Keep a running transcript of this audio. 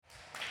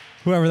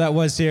Whoever that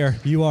was here,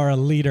 you are a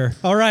leader.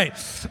 All right.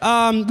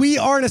 We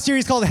are in a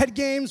series called Head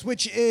Games,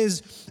 which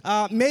is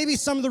maybe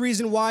some of the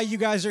reason why you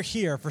guys are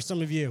here for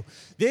some of you.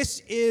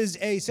 This is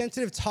a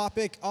sensitive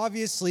topic,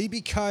 obviously,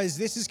 because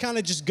this has kind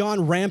of just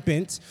gone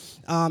rampant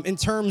in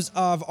terms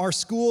of our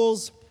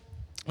schools,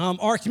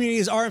 our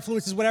communities, our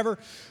influences, whatever.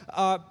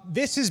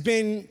 This has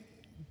been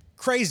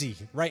crazy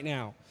right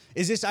now,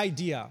 is this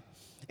idea.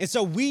 And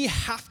so we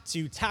have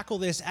to tackle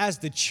this as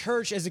the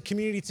church, as a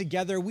community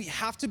together. We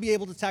have to be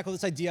able to tackle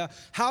this idea.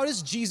 How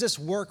does Jesus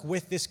work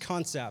with this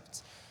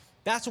concept?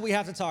 That's what we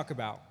have to talk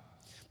about.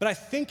 But I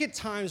think at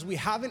times we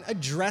haven't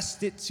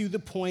addressed it to the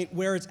point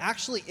where it's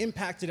actually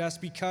impacted us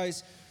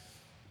because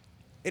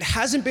it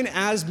hasn't been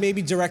as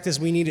maybe direct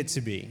as we need it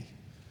to be.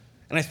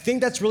 And I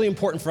think that's really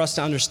important for us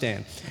to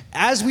understand.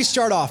 As we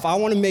start off, I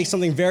want to make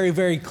something very,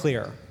 very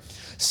clear.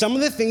 Some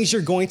of the things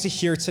you're going to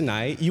hear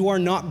tonight, you are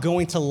not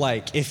going to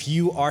like if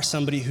you are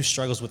somebody who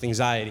struggles with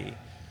anxiety.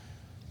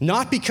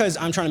 Not because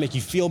I'm trying to make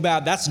you feel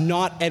bad. That's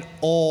not at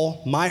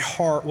all my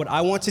heart. What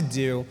I want to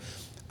do,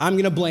 I'm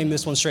going to blame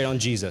this one straight on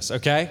Jesus,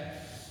 okay?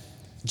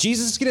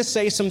 Jesus is going to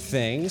say some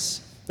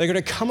things that are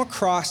going to come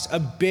across a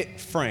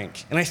bit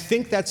frank. And I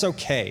think that's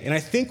okay. And I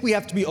think we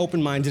have to be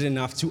open-minded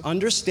enough to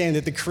understand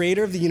that the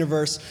creator of the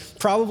universe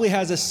probably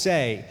has a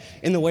say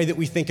in the way that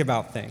we think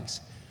about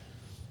things.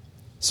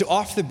 So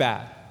off the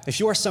bat, if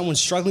you are someone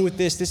struggling with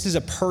this is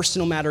a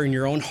personal matter in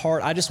your own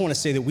heart. I just want to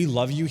say that we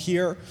love you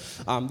here.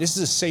 This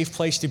is a safe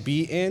place to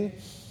be in.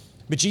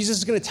 But Jesus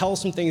is going to tell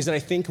us some things that I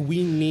think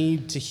we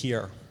need to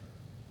hear.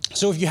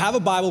 So if you have a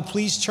Bible,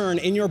 please turn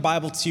in your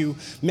Bible to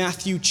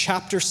Matthew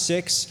chapter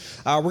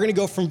 6. We're going to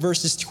go from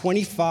verses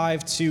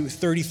 25 to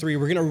 33.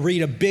 We're going to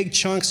read a big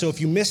chunk. So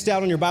if you missed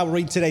out on your Bible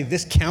reading today,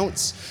 this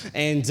counts.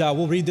 And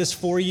we'll read this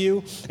for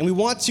you. And we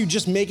want to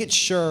just make it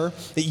sure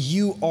that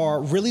you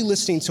are really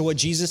listening to what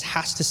Jesus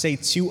has to say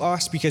to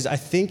us, because I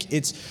think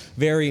it's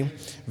very,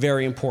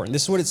 very important.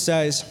 This is what it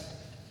says,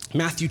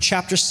 Matthew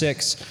chapter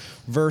 6,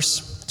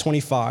 verse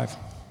 25.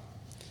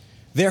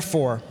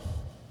 Therefore,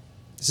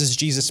 this is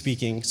Jesus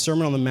speaking,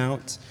 Sermon on the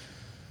Mount.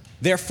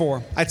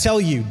 Therefore, I tell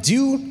you,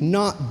 do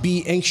not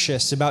be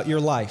anxious about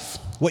your life,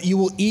 what you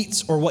will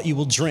eat or what you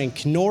will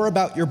drink, nor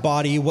about your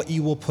body, what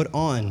you will put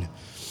on.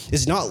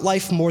 Is not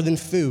life more than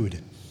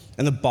food,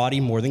 and the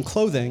body more than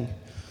clothing?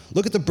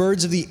 Look at the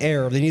birds of the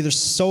air. They neither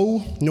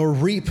sow nor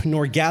reap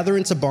nor gather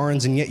into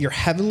barns, and yet your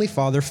heavenly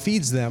Father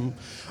feeds them.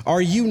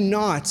 Are you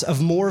not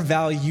of more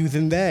value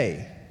than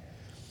they?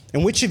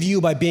 And which of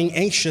you, by being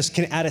anxious,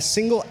 can add a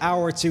single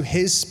hour to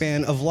his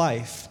span of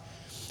life?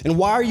 And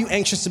why are you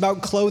anxious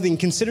about clothing?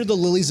 Consider the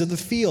lilies of the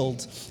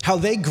field, how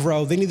they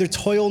grow. They neither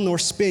toil nor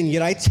spin.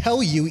 Yet I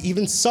tell you,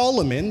 even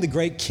Solomon, the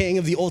great king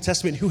of the Old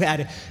Testament, who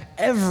had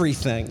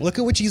everything, look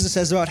at what Jesus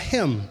says about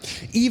him.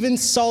 Even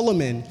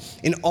Solomon,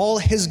 in all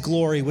his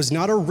glory, was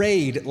not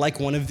arrayed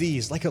like one of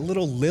these, like a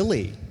little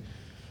lily.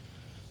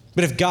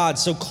 But if God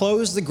so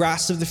clothes the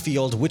grass of the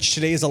field, which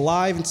today is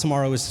alive and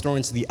tomorrow is thrown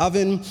into the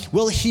oven,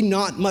 will he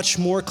not much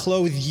more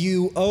clothe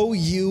you, O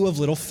you of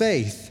little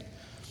faith?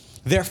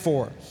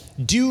 Therefore,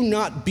 do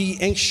not be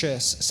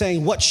anxious,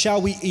 saying, what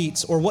shall we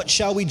eat, or what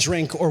shall we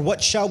drink, or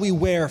what shall we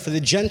wear? For the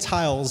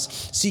Gentiles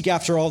seek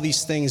after all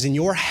these things, and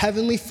your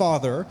heavenly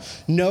Father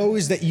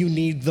knows that you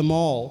need them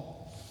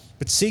all.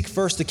 But seek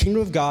first the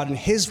kingdom of God and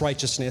his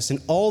righteousness,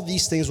 and all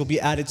these things will be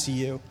added to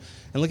you.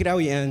 And look at how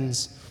he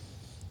ends.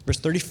 Verse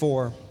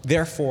 34,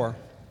 therefore,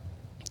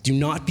 do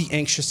not be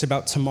anxious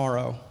about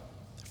tomorrow,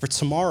 for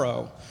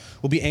tomorrow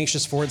will be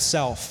anxious for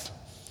itself.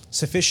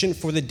 Sufficient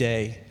for the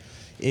day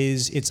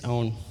is its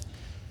own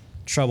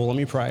trouble. Let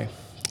me pray.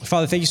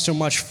 Father, thank you so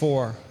much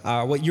for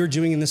what you're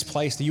doing in this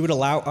place, that you would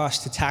allow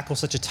us to tackle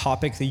such a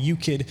topic that you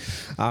could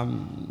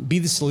be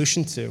the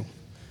solution to.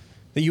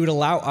 That you would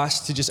allow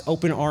us to just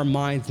open our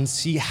minds and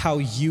see how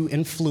you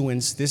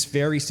influence this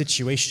very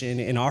situation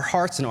in our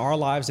hearts and our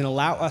lives, and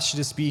allow us to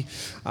just be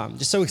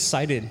just so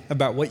excited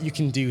about what you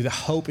can do, the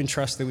hope and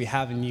trust that we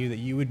have in you, that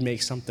you would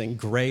make something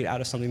great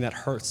out of something that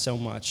hurts so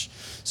much.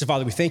 So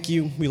Father, we thank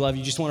you, we love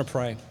you, just want to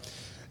pray.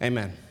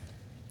 Amen.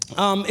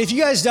 If you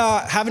guys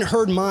haven't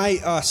heard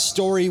my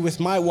story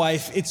with my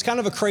wife, it's kind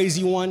of a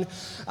crazy one.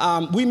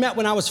 We met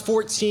when I was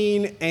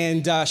 14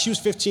 and she was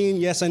 15.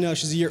 Yes, I know,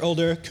 she's a year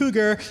older.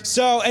 Cougar.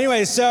 So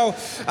anyway,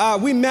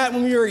 we met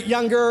when we were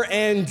younger,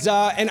 and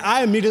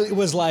I immediately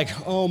was like,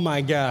 oh my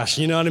gosh,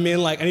 you know what I mean?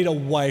 Like, I need to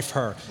wife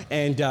her.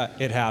 And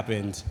it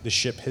happened. The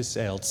ship has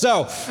sailed.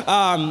 So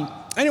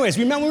anyways,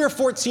 we met when we were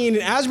 14,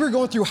 and as we were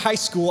going through high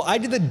school, I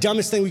did the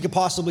dumbest thing we could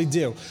possibly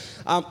do.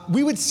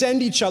 We would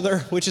send each other,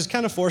 which is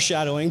kind of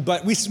foreshadowing,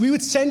 but we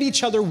would send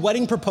each other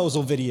wedding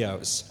proposal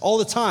videos all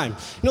the time.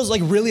 You know, those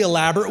like really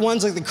elaborate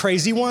ones, like the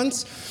crazy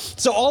ones.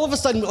 So all of a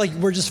sudden, like,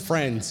 we're just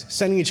friends,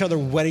 sending each other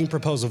wedding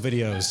proposal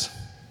videos.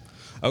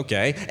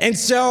 Okay. And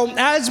so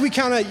as we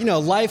kind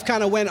of, life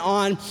kind of went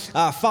on,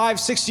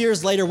 5-6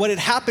 years later, what had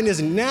happened is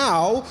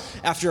now,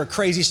 after a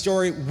crazy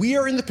story, we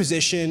are in the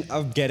position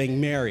of getting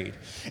married.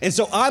 And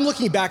so I'm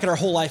looking back at our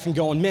whole life and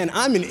going, man,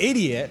 I'm an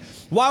idiot.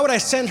 Why would I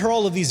send her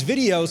all of these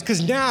videos?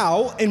 Because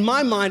now, in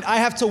my mind, I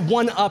have to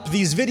one-up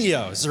these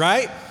videos,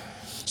 right?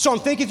 So I'm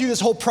thinking through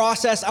this whole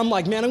process. I'm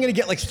like, man, I'm going to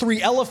get like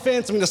 3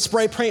 elephants. I'm going to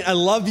spray paint, I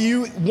love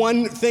you,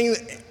 one thing.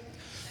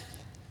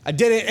 I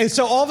did it. And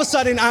so all of a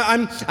sudden,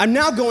 I'm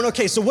now going,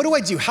 okay, so what do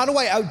I do? How do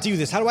I outdo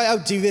this? How do I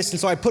outdo this? And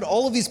so I put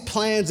all of these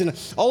plans and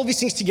all of these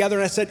things together,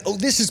 and I said, oh,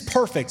 this is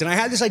perfect. And I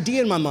had this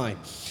idea in my mind.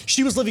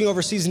 She was living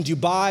overseas in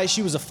Dubai.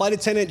 She was a flight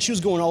attendant. She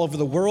was going all over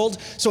the world.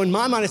 So in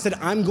my mind, I said,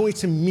 I'm going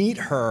to meet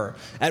her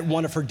at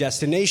one of her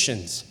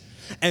destinations.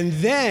 And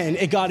then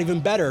it got even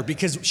better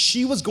because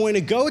she was going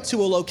to go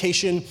to a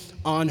location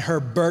on her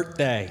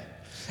birthday.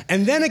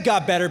 And then it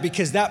got better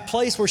because that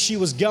place where she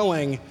was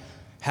going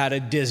had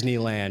a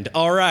Disneyland.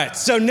 All right,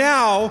 so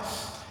now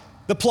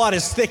the plot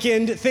is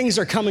thickened. Things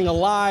are coming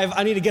alive.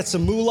 I need to get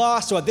some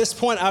moolah. So at this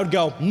point, I would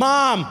go,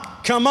 Mom,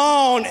 come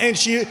on. And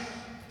she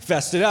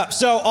fessed it up.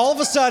 So all of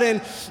a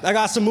sudden, I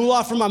got some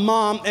moolah from my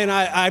mom, and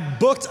I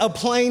booked a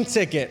plane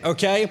ticket,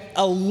 okay,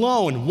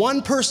 alone.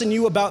 One person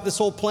knew about this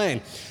whole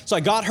plane. So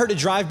I got her to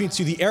drive me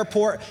to the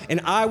airport, and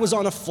I was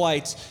on a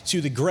flight to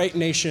the great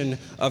nation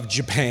of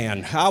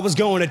Japan. I was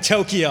going to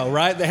Tokyo,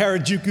 right? The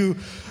Harajuku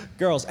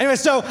girls. Anyway,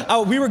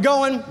 so we were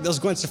going. That was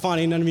Gwen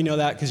Stefani. None of you know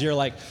that because you're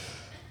like,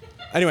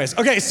 anyways.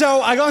 Okay,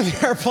 so I go on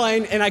the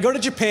airplane, and I go to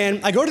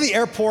Japan. I go to the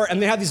airport, and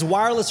they have these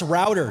wireless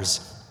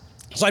routers.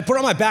 So I put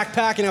on my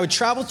backpack, and I would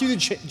travel through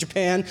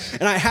Japan,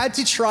 and I had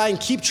to try and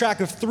keep track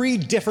of 3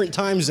 different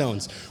time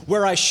zones.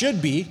 Where I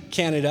should be,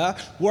 Canada,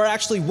 where I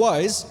actually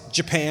was,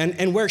 Japan,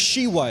 and where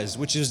she was,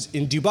 which is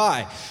in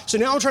Dubai. So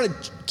now I'm trying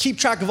to keep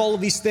track of all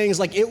of these things.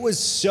 Like, it was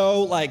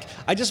so,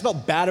 I just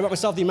felt bad about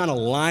myself, the amount of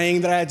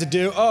lying that I had to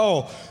do.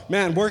 Oh,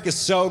 man, work is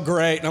so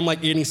great. And I'm,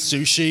 eating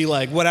sushi,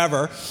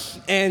 whatever.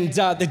 And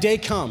the day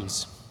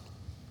comes,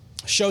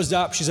 shows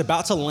up, she's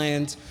about to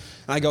land.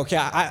 And I go, okay,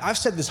 I've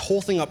set this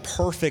whole thing up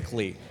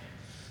perfectly.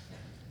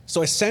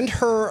 So I send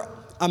her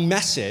a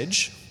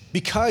message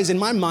because in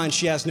my mind,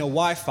 she has no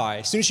Wi-Fi.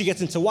 As soon as she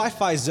gets into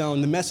Wi-Fi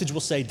zone, the message will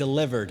say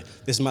delivered.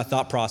 This is my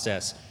thought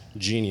process.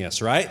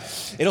 Genius, right?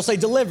 It'll say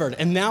delivered.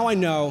 And now I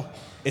know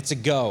it's a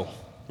go,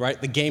 right?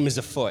 The game is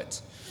afoot.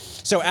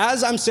 So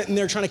as I'm sitting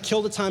there trying to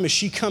kill the time as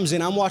she comes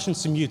in, I'm watching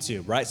some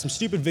YouTube, right? Some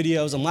stupid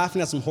videos. I'm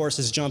laughing at some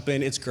horses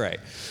jumping. It's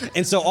great.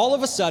 And so all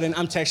of a sudden,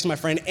 I'm texting my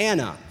friend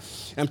Anna.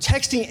 And I'm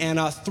texting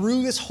Anna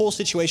through this whole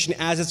situation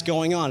as it's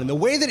going on. And the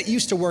way that it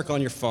used to work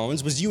on your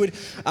phones was you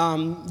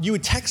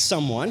would text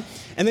someone,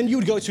 and then you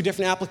would go to a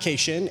different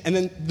application, and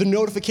then the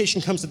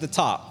notification comes at the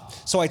top.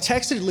 So I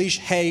texted Leash,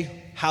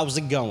 hey, how's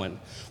it going?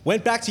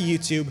 Went back to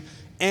YouTube,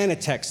 Anna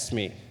texts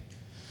me.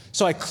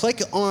 So I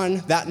click on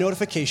that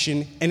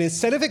notification, and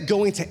instead of it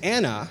going to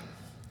Anna,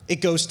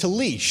 it goes to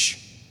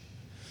Leash.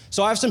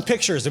 So I have some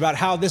pictures about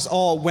how this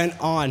all went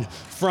on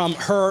from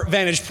her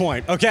vantage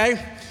point,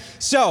 okay?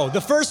 So the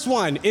first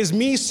one is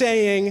me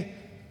saying,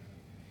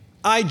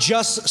 I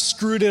just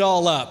screwed it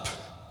all up.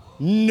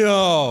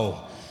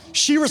 No.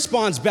 She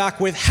responds back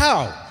with,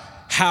 how?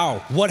 How?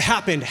 What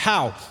happened?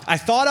 How? I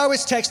thought I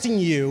was texting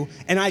you,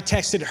 and I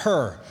texted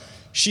her.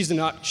 She's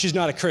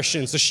not a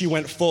Christian, so she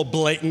went full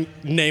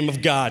blatant name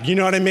of God. You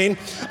know what I mean?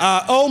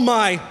 Oh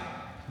my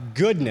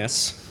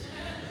goodness.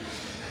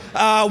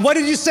 What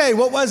did you say?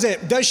 What was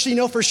it? Does she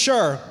know for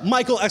sure?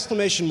 Michael,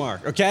 exclamation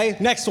mark, okay?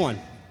 Next one.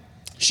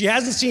 She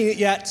hasn't seen it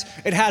yet.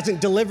 It hasn't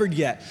delivered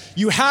yet.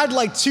 You had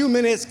 2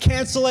 minutes,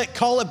 cancel it,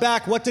 call it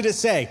back. What did it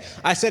say?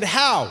 I said,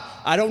 how?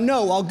 I don't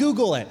know, I'll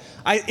Google it.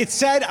 It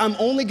said I'm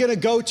only gonna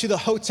go to the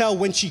hotel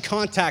when she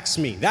contacts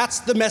me. That's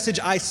the message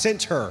I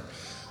sent her.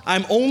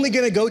 I'm only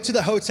gonna go to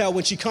the hotel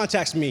when she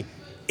contacts me.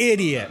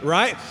 Idiot,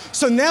 right?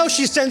 So now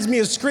she sends me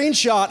a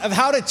screenshot of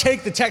how to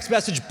take the text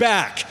message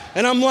back.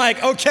 And I'm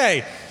like,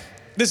 okay,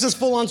 this is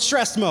full on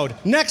stress mode.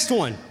 Next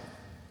one.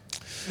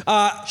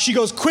 She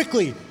goes,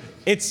 quickly,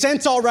 it's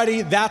sent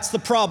already, that's the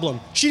problem.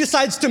 She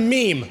decides to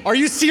meme. Are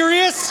you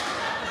serious?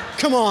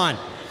 Come on.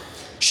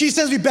 She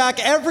sends me back,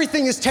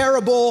 everything is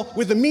terrible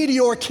with a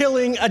meteor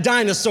killing a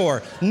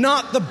dinosaur.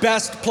 Not the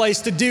best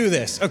place to do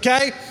this,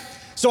 okay?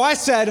 So I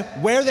said,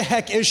 where the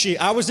heck is she?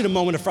 I was in a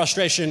moment of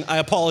frustration. I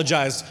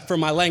apologize for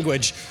my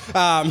language.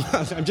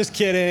 I'm just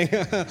kidding.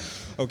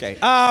 Okay.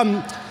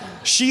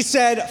 She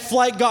said,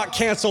 flight got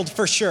canceled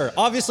for sure.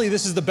 Obviously,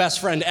 this is the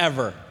best friend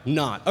ever.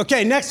 Not.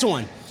 Okay, next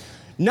one.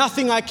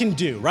 Nothing I can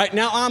do. Right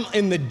now, I'm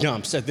in the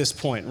dumps at this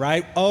point,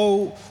 right?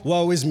 Oh,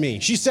 woe is me.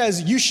 She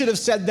says, you should have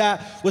said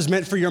that was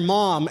meant for your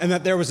mom and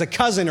that there was a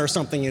cousin or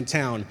something in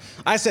town.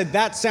 I said,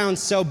 that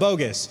sounds so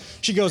bogus.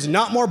 She goes,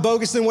 not more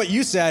bogus than what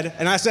you said.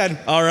 And I said,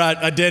 all right,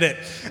 I did it.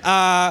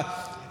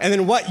 And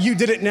then what, you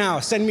did it now,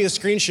 send me a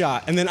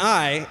screenshot. And then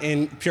I,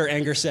 in pure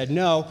anger, said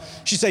no.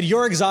 She said,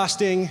 you're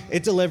exhausting,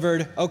 it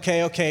delivered.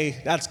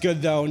 Okay, that's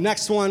good though.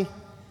 Next one.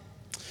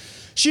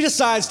 She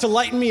decides to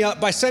lighten me up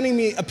by sending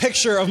me a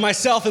picture of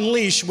myself and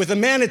Leash with a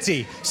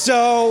manatee.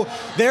 So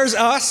there's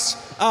us.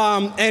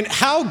 And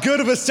how good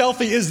of a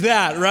selfie is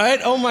that, right?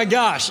 Oh my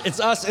gosh, it's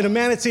us in a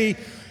manatee.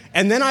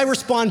 And then I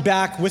respond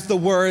back with the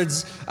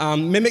words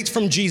mimicked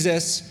from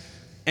Jesus,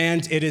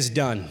 and it is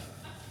done,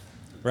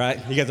 right?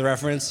 You get the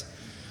reference?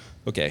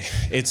 Okay,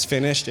 it's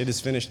finished, it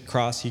is finished,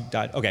 cross, he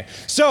died. Okay,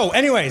 so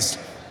anyways,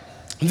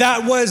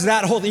 that was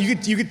that whole thing.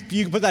 You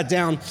could put that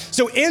down.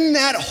 So in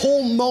that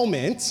whole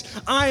moment,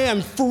 I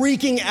am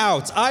freaking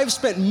out. I've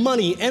spent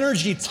money,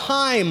 energy,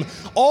 time,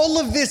 all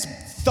of this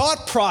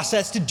thought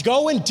process to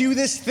go and do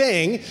this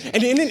thing,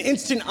 and in an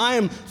instant, I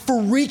am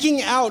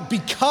freaking out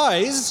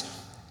because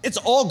it's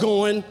all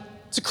going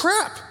to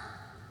crap.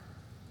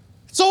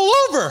 It's all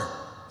over.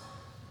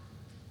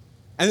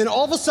 And then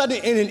all of a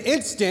sudden, in an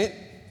instant,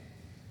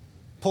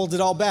 pulled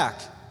it all back.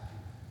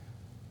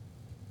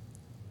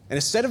 And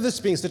instead of this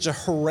being such a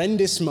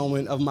horrendous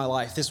moment of my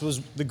life, this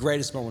was the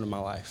greatest moment of my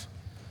life.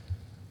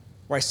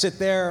 Where I sit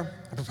there,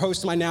 I propose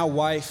to my now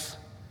wife,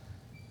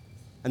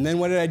 and then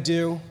what did I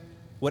do?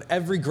 What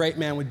every great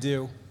man would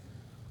do.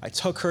 I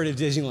took her to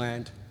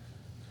Disneyland.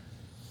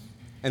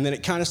 And then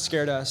it kind of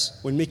scared us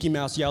when Mickey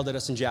Mouse yelled at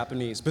us in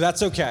Japanese, but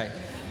that's okay.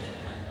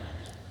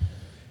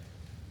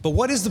 But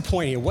what is the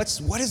point here? What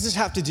does this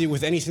have to do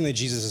with anything that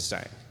Jesus is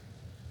saying?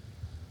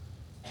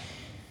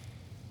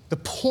 The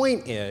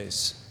point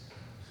is,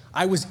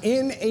 I was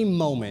in a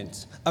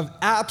moment of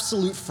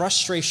absolute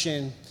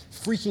frustration,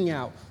 freaking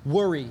out,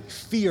 worry,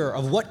 fear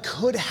of what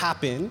could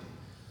happen.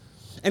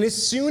 And as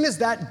soon as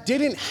that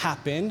didn't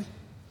happen,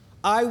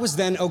 I was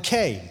then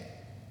okay.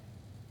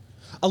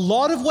 A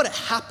lot of what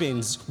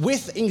happens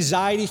with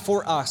anxiety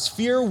for us,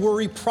 fear,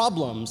 worry,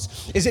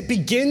 problems, is it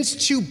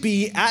begins to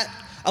be at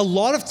a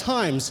lot of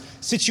times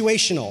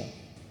situational.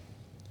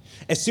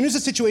 As soon as the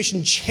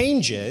situation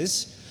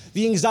changes,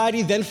 the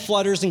anxiety then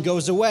flutters and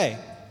goes away.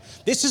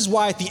 This is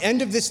why at the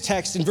end of this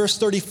text in verse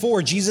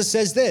 34, Jesus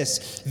says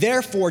this,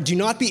 "Therefore, do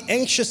not be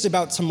anxious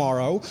about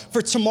tomorrow,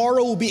 for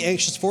tomorrow will be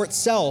anxious for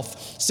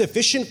itself.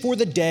 Sufficient for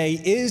the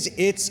day is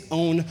its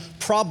own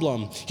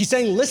problem." He's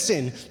saying,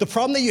 listen, the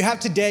problem that you have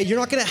today, you're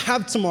not going to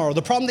have tomorrow.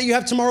 The problem that you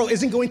have tomorrow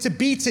isn't going to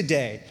be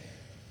today.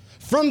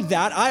 From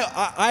that,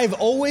 I've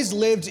always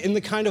lived in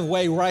the kind of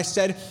way where I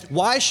said,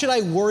 why should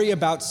I worry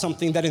about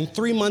something that in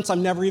 3 months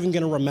I'm never even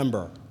going to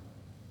remember?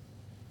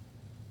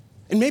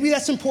 And maybe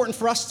that's important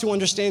for us to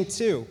understand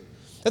too.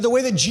 That the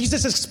way that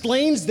Jesus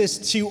explains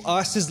this to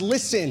us is,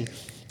 listen,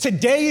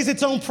 today is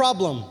its own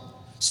problem.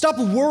 Stop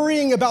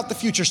worrying about the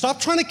future.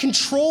 Stop trying to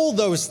control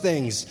those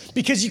things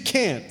because you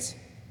can't.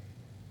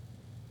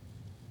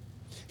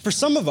 For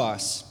some of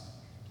us,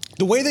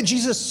 the way that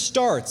Jesus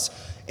starts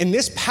in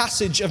this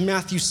passage of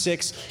Matthew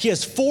 6, he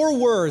has 4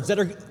 words that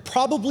are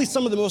probably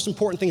some of the most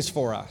important things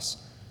for us.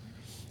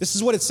 This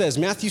is what it says,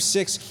 Matthew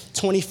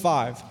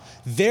 6:25.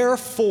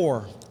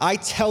 "Therefore, I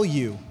tell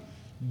you,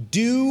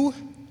 do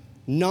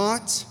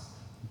not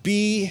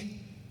be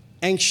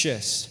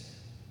anxious."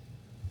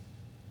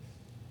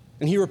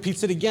 And he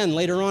repeats it again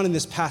later on in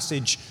this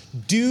passage.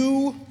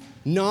 Do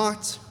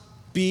not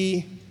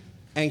be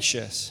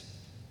anxious.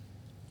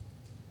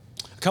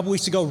 A couple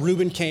weeks ago,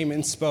 Ruben came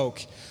and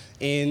spoke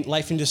in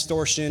Life in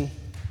Distortion,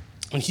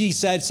 and he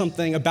said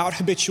something about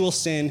habitual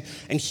sin,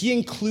 and he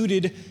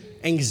included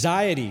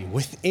anxiety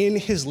within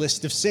his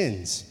list of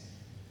sins.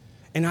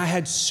 And I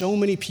had so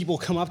many people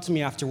come up to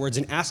me afterwards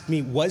and ask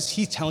me, was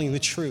he telling the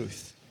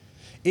truth?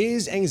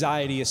 Is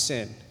anxiety a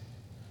sin?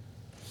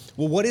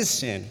 Well, what is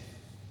sin?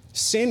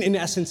 Sin, in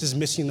essence, is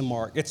missing the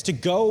mark. It's to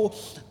go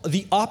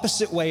the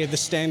opposite way of the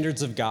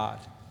standards of God.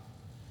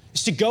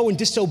 It's to go and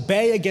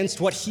disobey against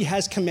what he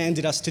has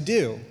commanded us to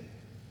do.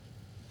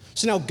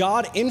 So now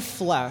God in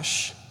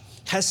flesh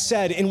has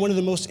said in one of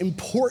the most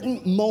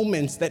important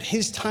moments that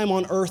his time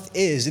on earth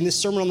is, in this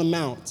Sermon on the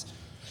Mount,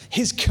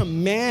 his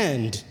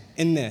command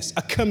in this,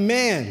 a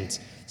command,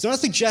 it's not a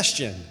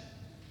suggestion.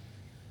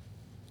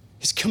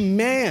 His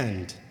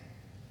command,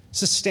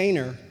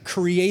 sustainer,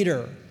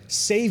 creator,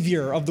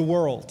 savior of the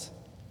world,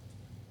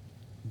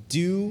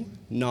 do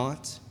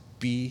not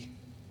be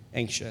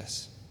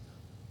anxious.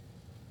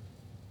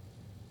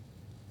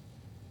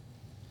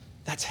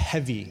 That's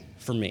heavy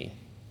for me.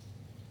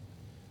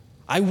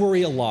 I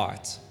worry a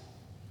lot.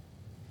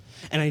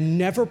 And I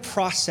never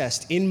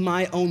processed in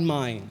my own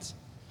mind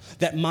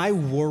that my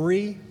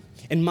worry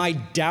and my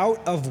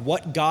doubt of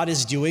what God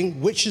is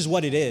doing, which is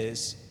what it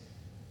is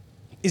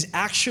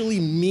actually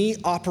me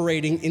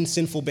operating in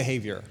sinful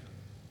behavior.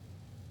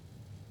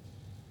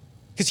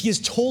 Because he has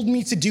told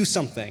me to do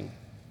something,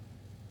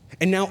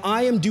 and now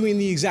I am doing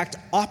the exact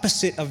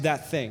opposite of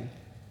that thing.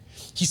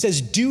 He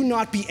says, do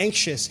not be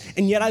anxious,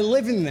 and yet I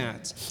live in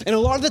that. And a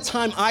lot of the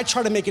time, I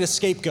try to make it a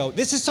scapegoat.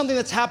 This is something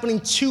that's happening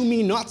to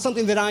me, not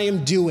something that I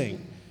am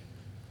doing.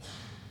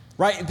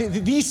 Right?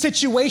 These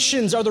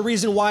situations are the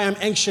reason why I'm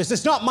anxious.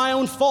 It's not my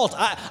own fault.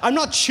 I'm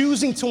not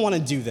choosing to want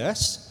to do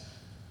this.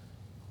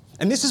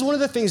 And this is one of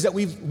the things that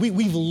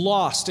we've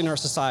lost in our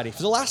society.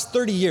 For the last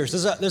 30 years,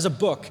 there's a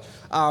book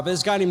by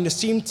this guy named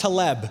Nassim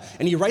Taleb,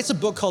 and he writes a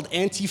book called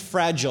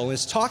Anti-Fragile, and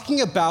it's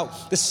talking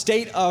about the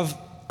state of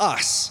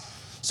us.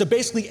 So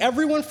basically,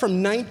 everyone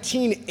from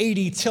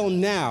 1980 till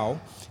now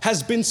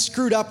has been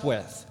screwed up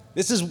with.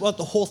 This is what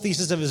the whole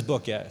thesis of his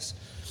book is.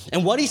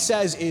 And what he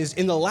says is,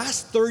 in the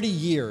last 30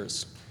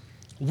 years,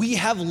 we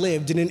have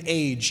lived in an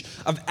age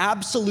of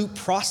absolute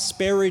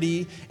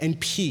prosperity and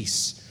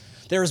peace.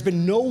 There has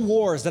been no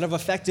wars that have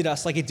affected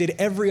us like it did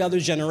every other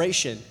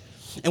generation.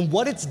 And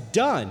what it's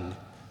done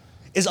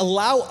is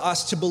allow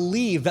us to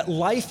believe that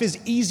life is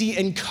easy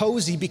and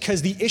cozy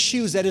because the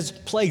issues that has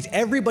plagued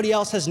everybody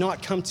else has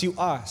not come to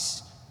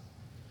us.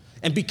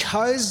 And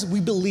because we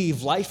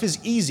believe life is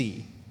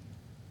easy,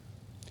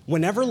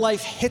 whenever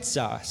life hits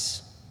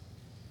us,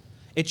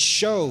 it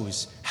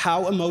shows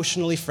how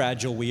emotionally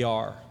fragile we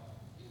are.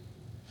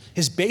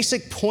 His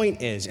basic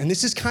point is, and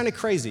this is kind of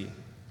crazy,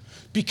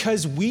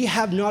 because we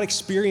have not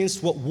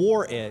experienced what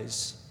war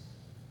is,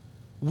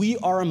 we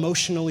are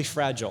emotionally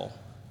fragile.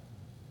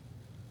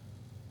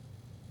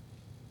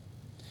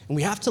 And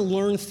we have to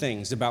learn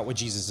things about what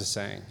Jesus is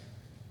saying.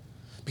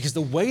 Because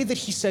the way that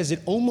he says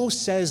it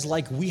almost says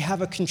like we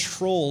have a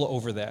control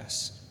over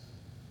this.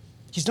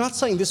 He's not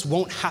saying this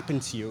won't happen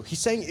to you. He's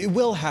saying it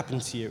will happen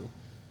to you.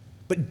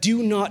 But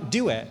do not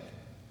do it.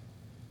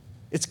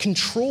 It's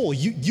control.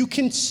 You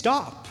can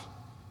stop.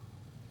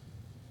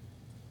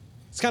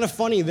 It's kind of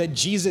funny that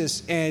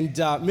Jesus and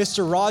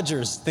Mr.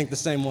 Rogers think the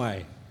same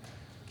way.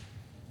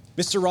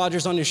 Mr.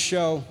 Rogers on his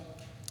show,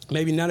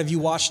 maybe none of you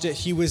watched it.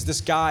 He was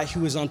this guy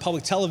who was on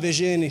public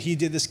television, and he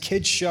did this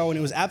kids show, and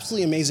it was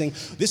absolutely amazing.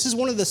 This is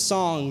one of the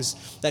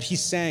songs that he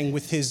sang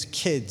with his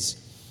kids.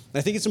 And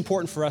I think it's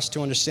important for us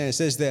to understand. It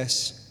says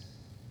this: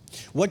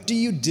 "What do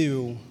you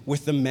do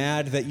with the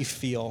mad that you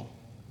feel?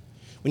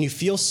 When you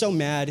feel so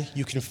mad,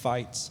 you can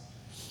fight.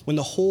 When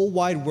the whole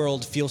wide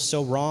world feels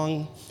so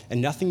wrong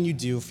and nothing you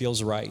do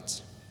feels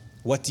right.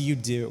 What do?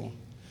 Do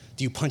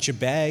you punch a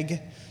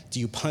bag?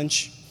 Do you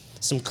punch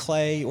some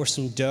clay or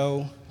some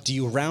dough? Do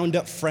you round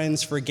up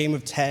friends for a game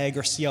of tag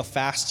or see how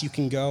fast you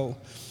can go?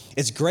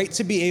 It's great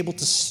to be able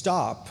to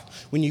stop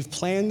when you've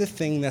planned the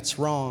thing that's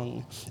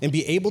wrong and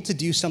be able to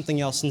do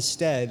something else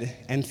instead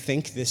and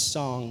think this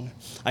song.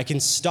 I can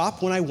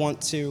stop when I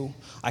want to.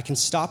 I can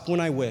stop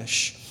when I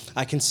wish.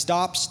 I can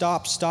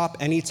stop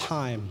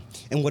anytime.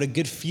 And what a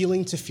good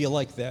feeling to feel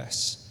like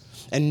this.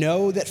 And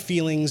know that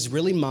feeling's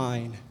really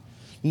mine.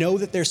 Know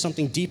that there's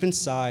something deep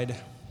inside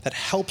that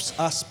helps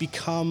us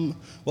become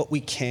what we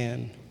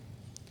can.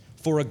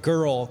 For a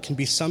girl can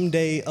be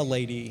someday a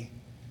lady,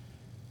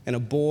 and a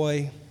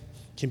boy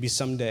can be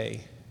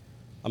someday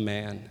a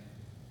man."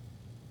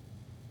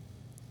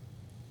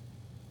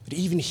 But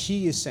even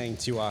he is saying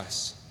to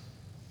us,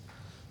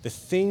 the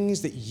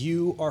things that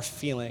you are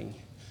feeling,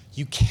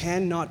 you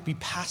cannot be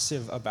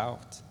passive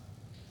about.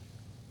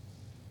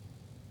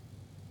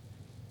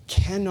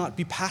 Cannot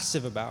be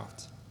passive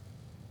about.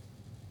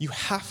 You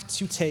have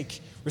to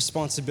take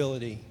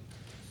responsibility.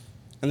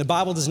 And the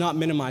Bible does not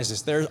minimize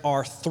this. There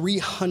are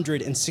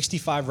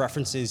 365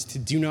 references to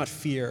do not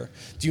fear,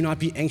 do not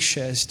be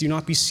anxious, do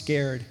not be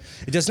scared.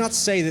 It does not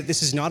say that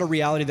this is not a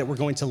reality that we're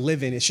going to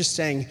live in. It's just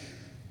saying,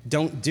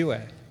 don't do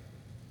it.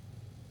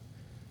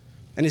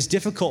 And it's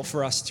difficult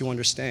for us to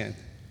understand.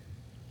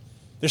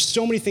 There's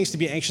so many things to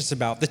be anxious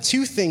about. The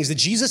two things that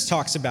Jesus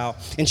talks about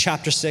in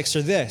chapter 6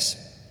 are this.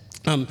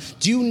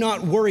 Do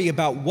not worry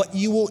about what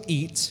you will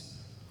eat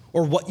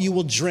or what you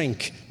will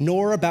drink,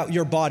 nor about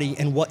your body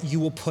and what you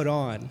will put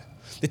on.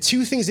 The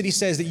two things that he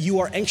says that you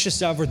are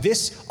anxious of, or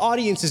this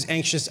audience is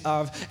anxious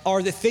of,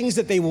 are the things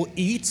that they will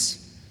eat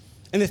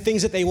and the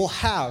things that they will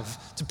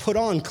have to put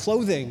on,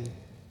 clothing.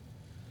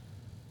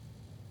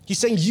 He's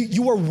saying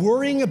you are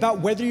worrying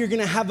about whether you're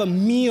gonna have a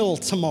meal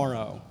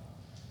tomorrow.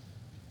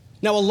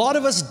 Now, a lot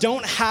of us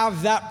don't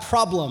have that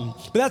problem,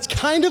 but that's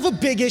kind of a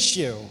big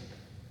issue.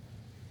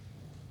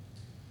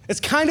 It's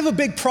kind of a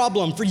big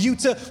problem for you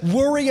to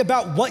worry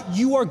about what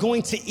you are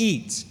going to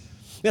eat.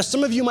 Now,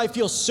 some of you might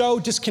feel so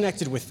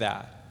disconnected with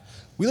that.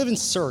 We live in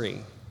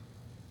Surrey,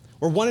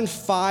 where 1 in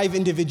 5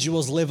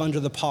 individuals live under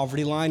the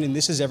poverty line, and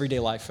this is everyday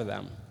life for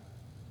them.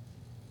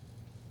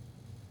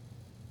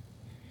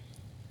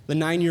 The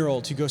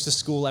 9-year-old who goes to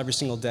school every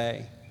single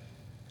day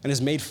and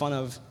is made fun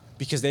of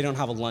because they don't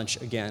have a lunch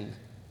again.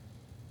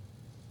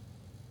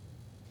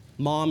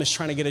 Mom is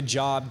trying to get a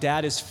job.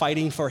 Dad is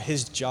fighting for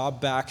his job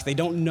back. They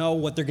don't know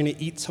what they're going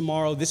to eat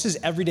tomorrow. This is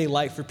everyday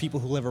life for people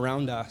who live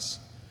around us.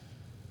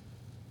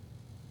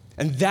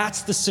 And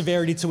that's the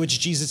severity to which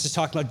Jesus is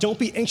talking about. Don't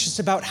be anxious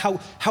about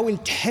how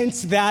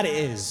intense that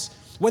is,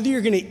 whether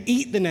you're going to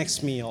eat the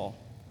next meal.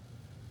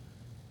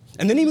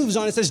 And then he moves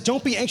on and says,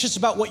 don't be anxious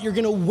about what you're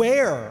going to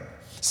wear.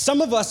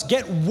 Some of us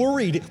get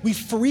worried, we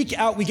freak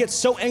out, we get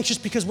so anxious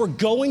because we're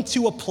going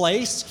to a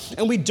place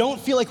and we don't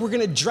feel like we're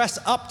gonna dress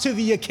up to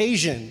the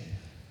occasion.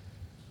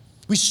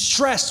 We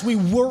stress, we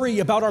worry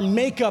about our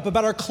makeup,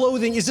 about our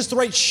clothing. Is this the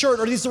right shirt?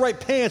 Are these the right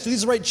pants? Are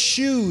these the right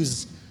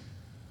shoes?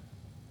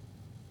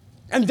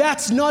 And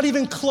that's not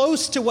even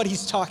close to what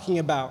he's talking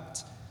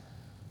about.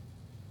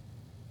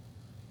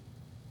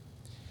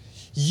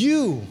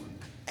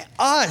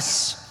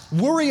 Us,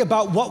 worry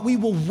about what we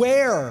will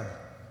wear.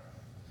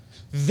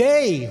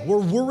 They were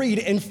worried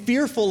and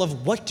fearful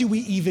of what do we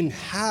even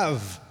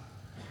have.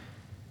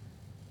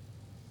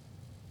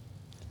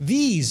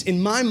 These,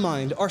 in my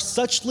mind, are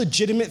such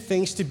legitimate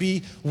things to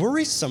be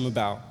worrisome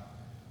about,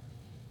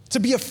 to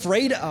be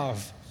afraid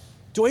of.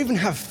 Do I even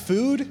have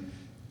food?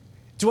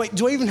 Do I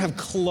even have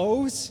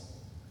clothes?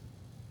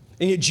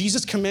 And yet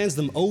Jesus commands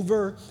them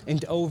over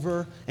and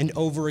over and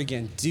over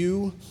again.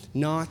 Do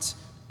not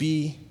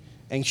be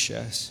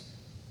anxious.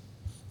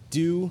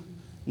 Do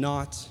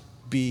not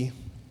be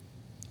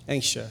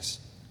anxious.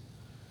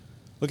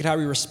 Look at how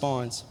he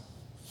responds.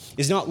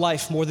 Is not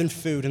life more than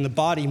food, and the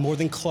body more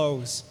than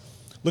clothes?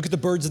 Look at the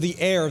birds of the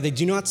air. They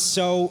do not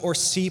sow or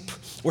reap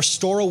or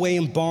store away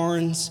in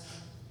barns,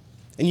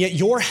 and yet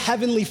your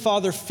heavenly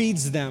Father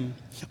feeds them.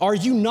 Are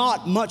you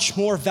not much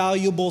more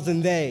valuable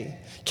than they?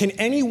 Can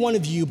any one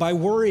of you, by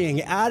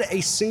worrying, add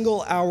a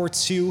single hour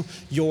to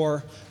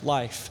your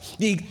life?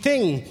 The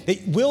thing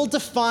that will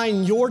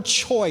define your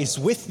choice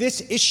with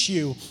this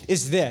issue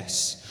is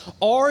this.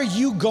 Are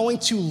you going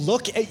to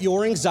look at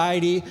your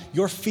anxiety,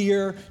 your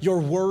fear, your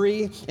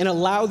worry, and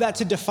allow that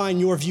to define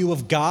your view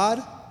of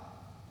God?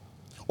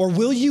 Or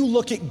will you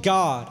look at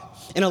God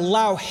and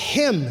allow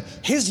him,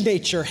 his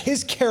nature,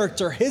 his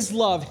character, his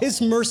love,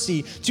 his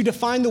mercy to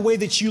define the way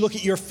that you look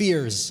at your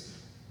fears?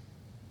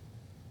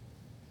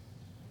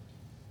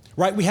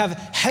 Right? We have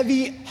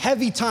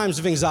heavy times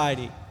of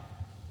anxiety.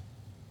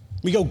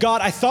 We go,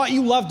 God, I thought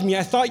you loved me.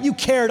 I thought you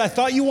cared. I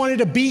thought you wanted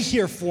to be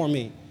here for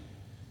me.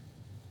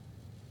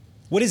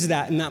 What is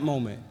that in that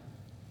moment?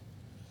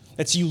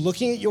 That's you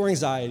looking at your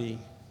anxiety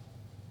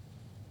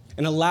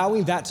and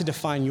allowing that to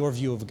define your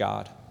view of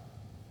God.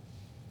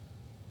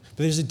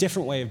 But there's a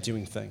different way of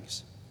doing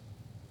things.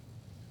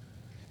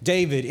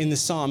 David in the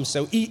Psalms,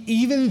 so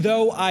even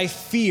though I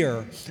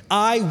fear,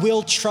 I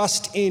will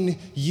trust in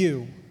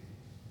you.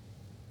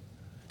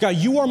 God,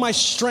 you are my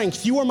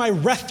strength. You are my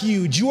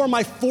refuge. You are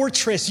my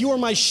fortress. You are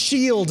my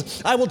shield.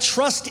 I will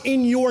trust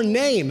in your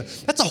name.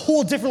 That's a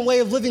whole different way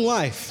of living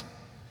life.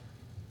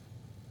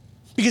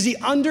 Because he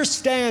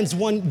understands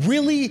one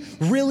really,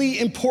 really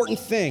important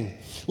thing.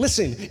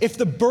 Listen, if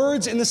the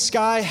birds in the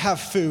sky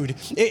have food,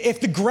 if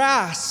the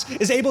grass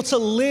is able to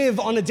live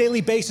on a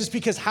daily basis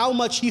because how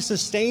much he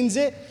sustains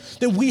it,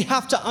 then we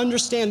have to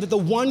understand that the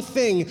one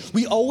thing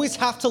we always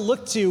have to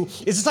look to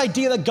is this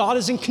idea that God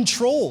is in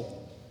control.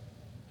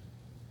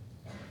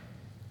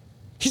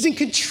 He's in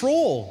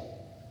control.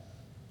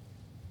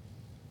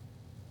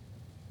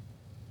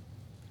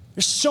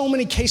 There's so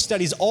many case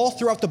studies all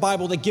throughout the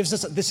Bible that gives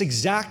us this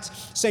exact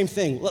same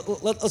thing.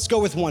 Let's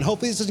go with one.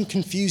 Hopefully this doesn't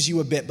confuse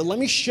you a bit, but let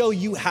me show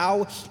you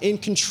how in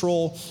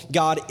control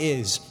God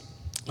is.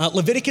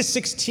 Leviticus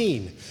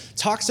 16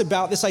 talks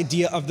about this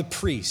idea of the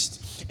priest.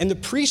 And the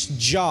priest's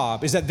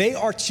job is that they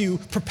are to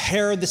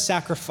prepare the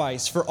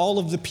sacrifice for all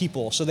of the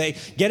people. So they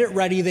get it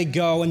ready, they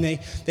go, and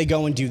they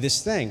go and do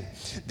this thing.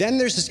 Then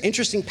there's this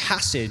interesting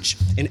passage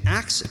in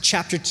Acts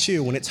chapter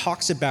 2 when it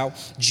talks about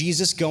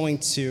Jesus going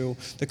to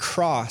the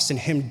cross and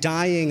him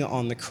dying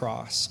on the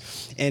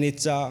cross. And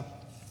it's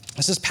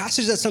this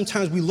passage that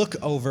sometimes we look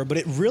over, but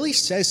it really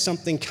says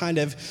something kind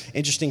of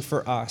interesting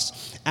for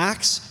us.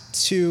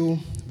 Acts 2,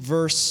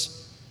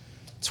 verse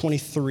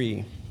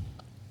 23.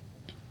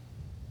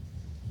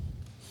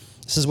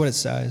 This is what it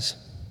says.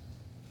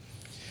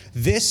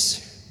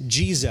 This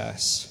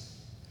Jesus,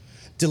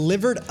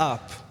 delivered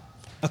up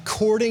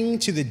according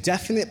to the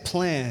definite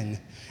plan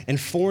and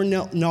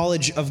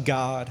foreknowledge of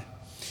God,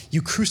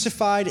 you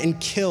crucified and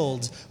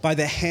killed by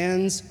the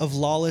hands of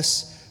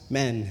lawless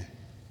men.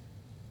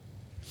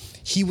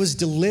 He was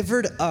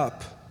delivered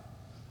up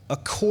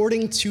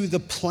according to the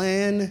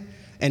plan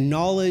and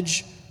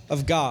knowledge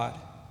of God.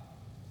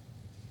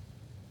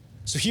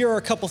 So here are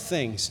a couple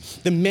things.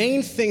 The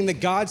main thing that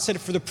God said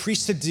for the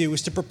priest to do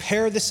is to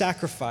prepare the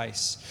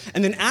sacrifice.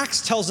 And then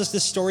Acts tells us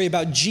this story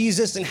about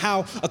Jesus and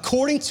how,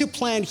 according to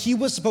plan, he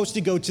was supposed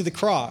to go to the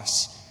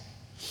cross.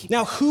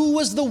 Now, who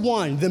was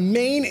the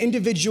main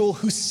individual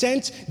who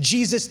sent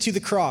Jesus to the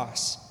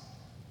cross?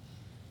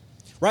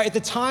 Right? At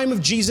the time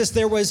of Jesus,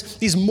 there was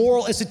these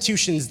moral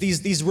institutions,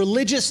 these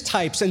religious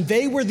types, and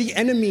they were the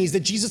enemies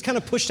that Jesus kind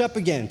of pushed up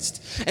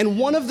against. And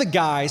one of the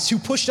guys who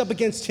pushed up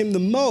against him the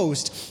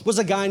most was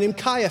a guy named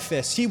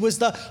Caiaphas. He was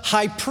the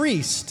high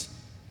priest.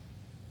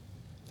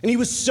 And he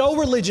was so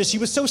religious, he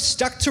was so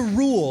stuck to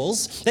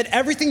rules that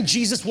everything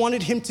Jesus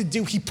wanted him to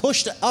do, he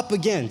pushed up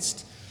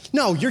against.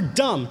 No, you're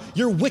dumb,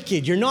 you're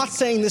wicked, you're not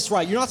saying this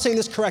right, you're not saying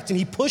this correct, and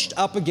he pushed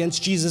up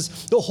against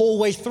Jesus the whole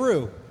way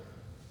through.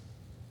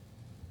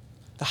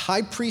 The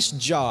high priest's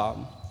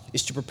job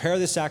is to prepare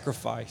the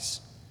sacrifice.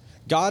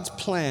 God's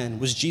plan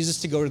was Jesus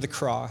to go to the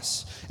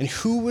cross. And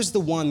who was the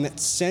one that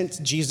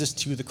sent Jesus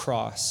to the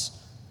cross?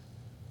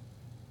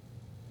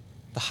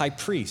 The high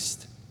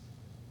priest,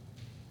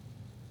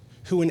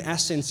 who in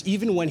essence,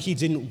 even when he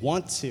didn't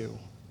want to,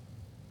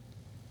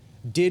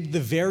 did the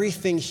very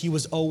thing he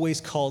was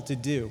always called to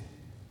do,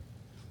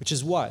 which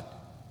is what?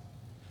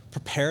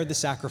 Prepare the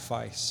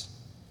sacrifice.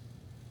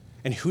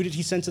 And who did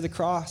he send to the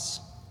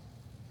cross?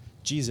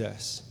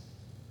 Jesus.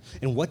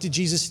 And what did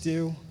Jesus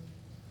do?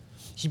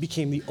 He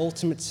became the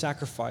ultimate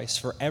sacrifice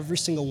for every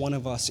single one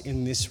of us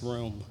in this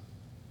room.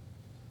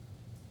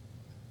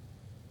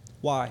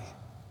 Why?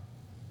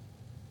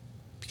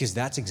 because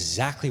that's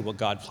exactly what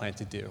God planned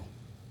to do.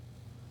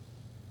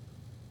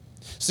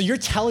 So you're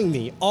telling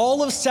me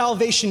all of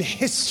salvation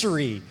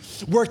history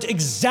worked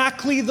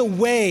exactly the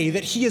way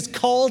that he has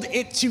called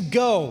it to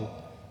go.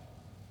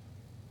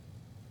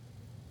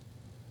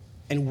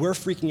 And we're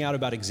freaking out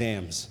about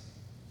exams.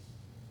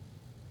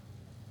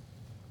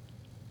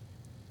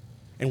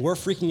 And we're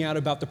freaking out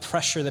about the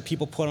pressure that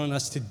people put on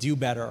us to do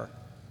better.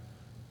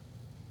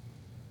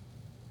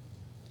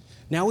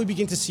 Now we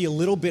begin to see a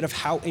little bit of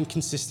how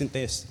inconsistent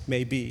this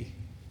may be.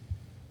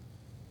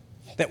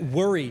 That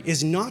worry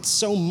is not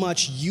so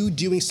much you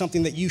doing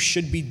something that you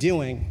should be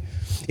doing.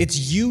 It's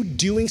you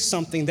doing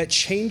something that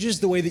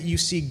changes the way that you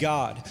see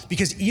God.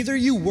 Because either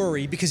you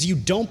worry because you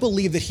don't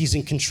believe that he's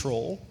in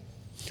control,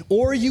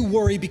 or you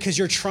worry because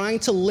you're trying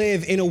to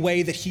live in a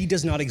way that he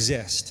does not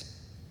exist.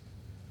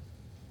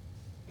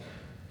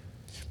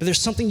 But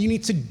there's something you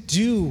need to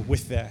do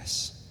with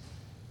this.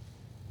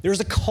 There's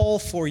a call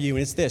for you,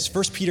 and it's this.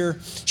 1 Peter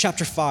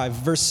chapter 5,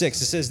 verse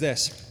 6, it says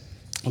this.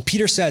 And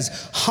Peter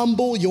says,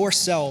 humble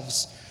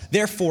yourselves,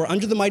 therefore,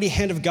 under the mighty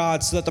hand of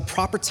God, so that at the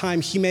proper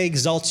time he may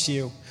exalt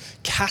you,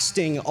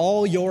 casting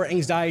all your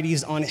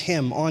anxieties on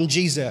him, on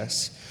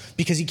Jesus,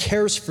 because he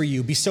cares for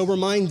you. Be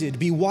sober-minded,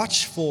 be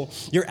watchful.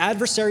 Your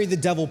adversary, the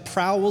devil,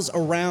 prowls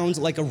around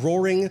like a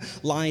roaring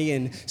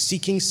lion,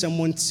 seeking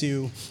someone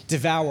to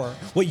devour.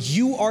 What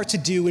you are to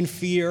do in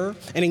fear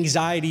and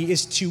anxiety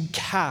is to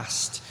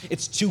cast.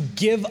 It's to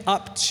give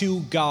up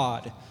to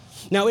God.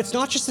 Now, it's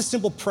not just a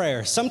simple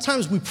prayer.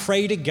 Sometimes we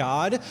pray to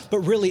God, but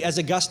really, as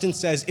Augustine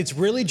says, it's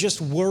really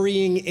just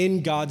worrying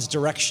in God's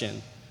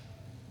direction.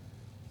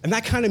 And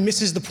that kind of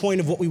misses the point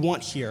of what we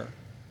want here.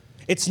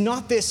 It's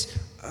not this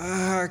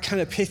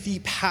kind of pithy,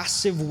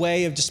 passive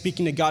way of just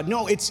speaking to God.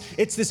 No, it's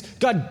this,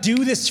 God,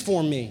 do this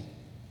for me.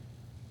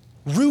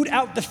 Root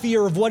out the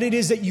fear of what it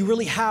is that you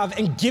really have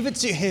and give it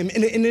to him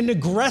in an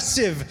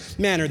aggressive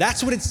manner.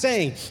 That's what it's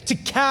saying. To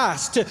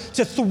cast, to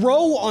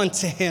throw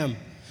onto him.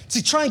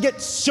 To try and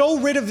get so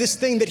rid of this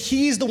thing that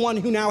he's the one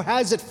who now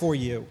has it for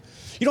you.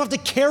 You don't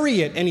have to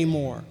carry it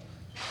anymore.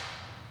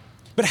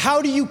 But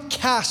how do you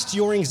cast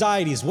your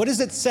anxieties? What does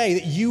it say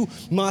that you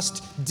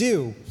must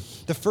do?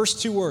 The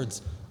first two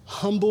words,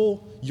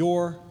 humble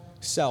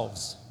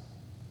yourselves.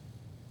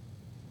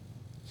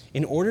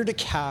 In order to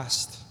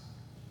cast,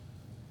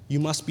 you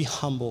must be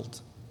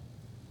humbled.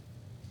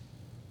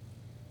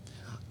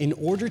 In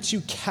order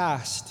to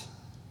cast,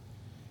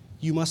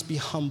 you must be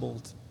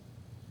humbled.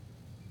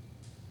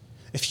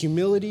 If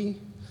humility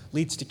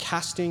leads to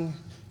casting,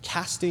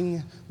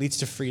 casting leads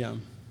to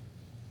freedom.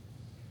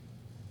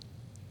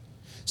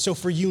 So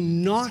for you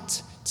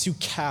not to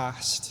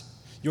cast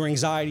your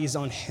anxieties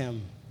on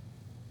him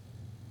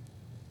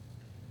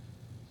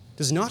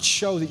does not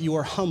show that you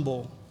are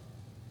humble.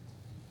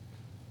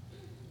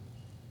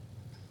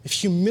 If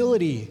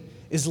humility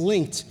is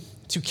linked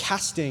to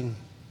casting,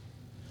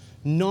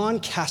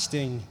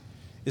 non-casting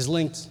is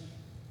linked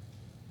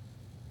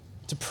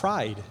to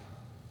pride.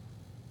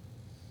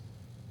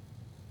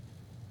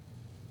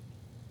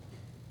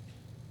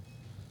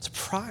 It's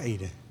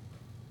pride.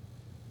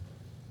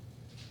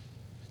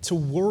 To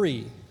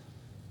worry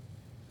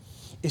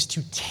is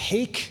to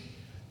take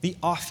the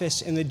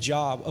office and the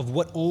job of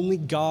what only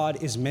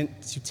God is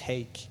meant to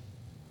take.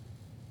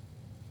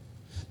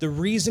 The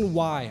reason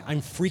why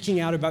I'm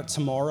freaking out about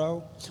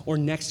tomorrow or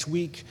next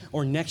week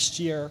or next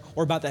year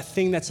or about that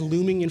thing that's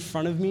looming in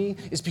front of me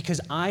is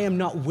because I am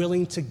not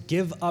willing to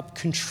give up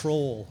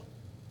control.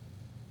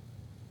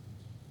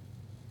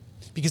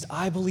 Because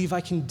I believe I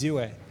can do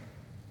it.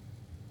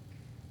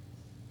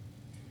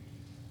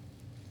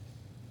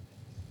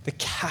 The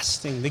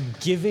casting, the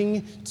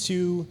giving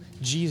to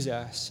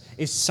Jesus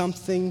is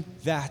something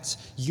that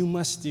you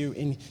must do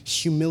in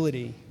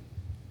humility.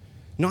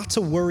 Not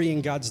to worry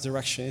in God's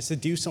direction. It's to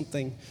do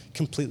something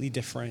completely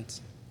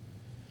different.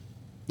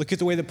 Look at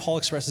the way that Paul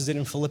expresses it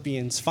in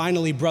Philippians.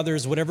 Finally,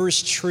 brothers, whatever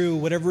is true,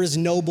 whatever is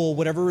noble,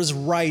 whatever is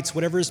right,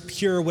 whatever is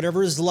pure,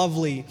 whatever is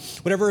lovely,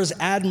 whatever is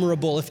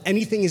admirable, if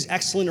anything is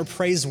excellent or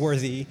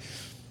praiseworthy,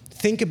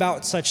 think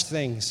about such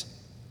things.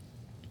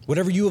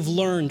 Whatever you have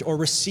learned or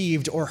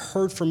received or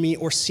heard from me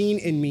or seen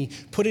in me,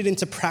 put it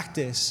into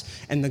practice,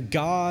 and the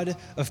God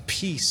of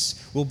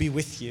peace will be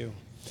with you.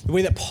 The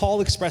way that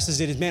Paul expresses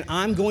it is, man,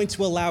 I'm going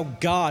to allow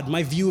God,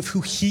 my view of who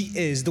he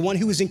is, the one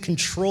who is in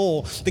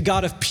control, the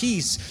God of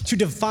peace, to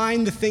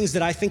define the things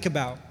that I think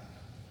about,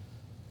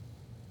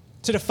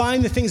 to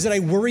define the things that I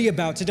worry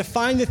about, to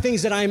define the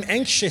things that I am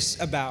anxious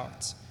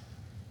about.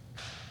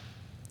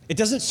 It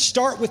doesn't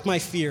start with my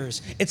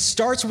fears. It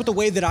starts with the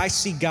way that I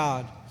see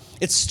God.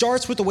 It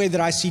starts with the way that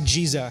I see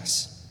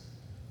Jesus.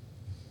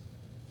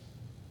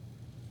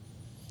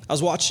 I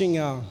was watching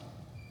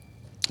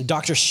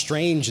Doctor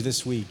Strange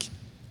this week.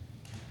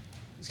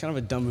 It's kind of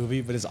a dumb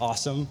movie, but it's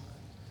awesome.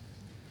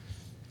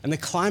 And the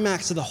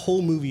climax of the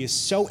whole movie is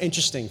so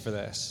interesting for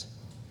this.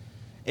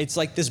 It's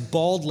like this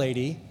bald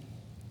lady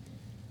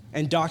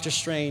and Doctor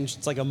Strange.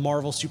 It's like a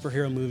Marvel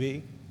superhero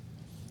movie.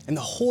 And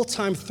the whole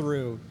time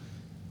through,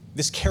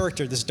 this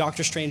character, this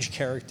Doctor Strange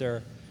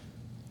character,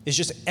 is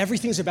just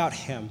everything's about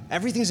him.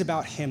 Everything's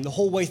about him the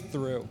whole way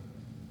through.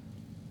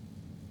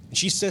 And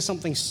she says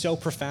something so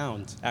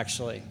profound,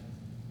 actually.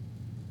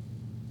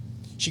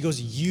 She goes,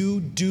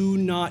 "You do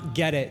not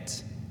get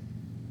it."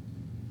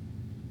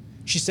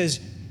 She says,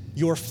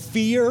 "Your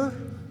fear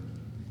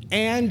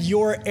and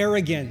your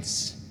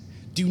arrogance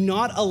do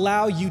not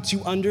allow you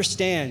to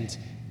understand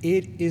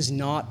it is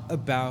not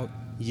about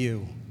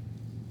you."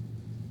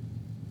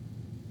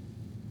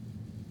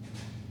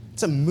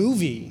 It's a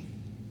movie.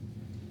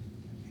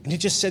 And it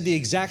just said the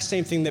exact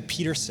same thing that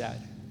Peter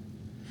said.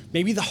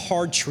 Maybe the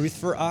hard truth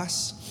for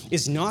us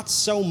is not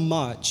so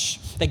much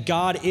that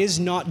God is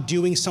not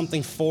doing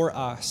something for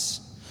us,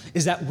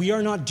 is that we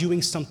are not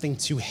doing something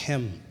to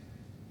him.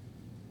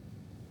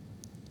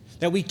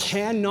 That we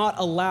cannot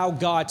allow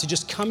God to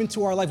just come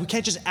into our life. We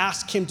can't just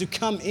ask him to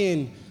come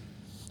in,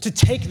 to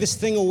take this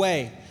thing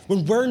away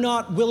when we're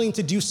not willing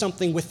to do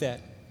something with it.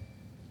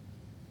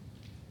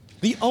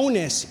 The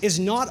onus is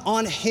not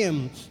on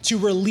him to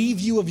relieve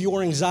you of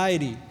your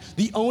anxiety.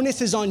 The onus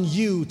is on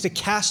you to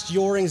cast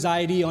your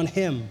anxiety on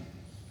him.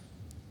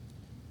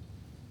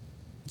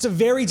 It's a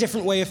very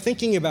different way of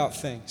thinking about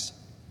things.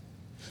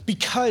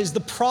 Because the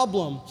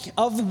problem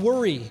of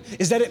worry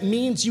is that it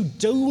means you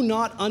do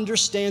not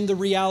understand the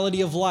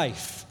reality of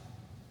life.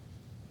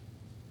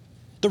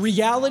 The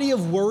reality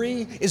of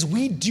worry is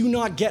we do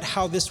not get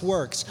how this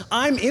works.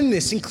 I'm in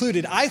this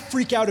included. I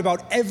freak out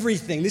about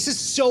everything. This is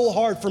so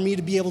hard for me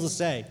to be able to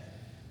say.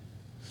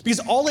 Because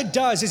all it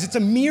does is it's a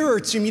mirror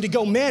to me to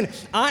go, man,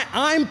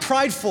 I'm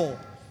prideful.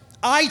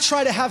 I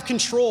try to have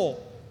control.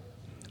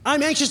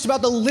 I'm anxious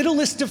about the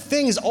littlest of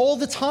things all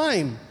the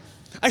time.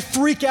 I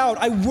freak out,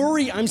 I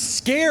worry, I'm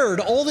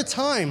scared all the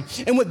time.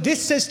 And what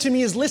this says to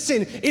me is,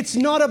 listen, it's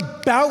not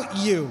about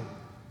you.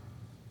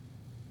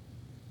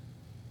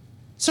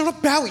 It's not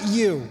about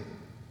you.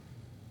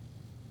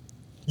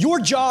 Your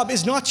job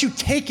is not to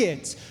take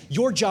it.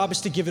 Your job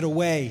is to give it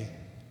away.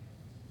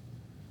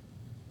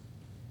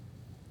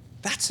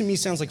 That to me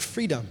sounds like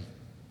freedom.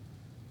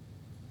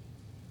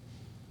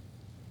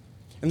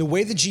 And the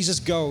way that Jesus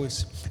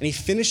goes, and he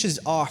finishes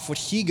off what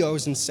he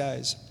goes and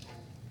says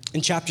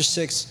in chapter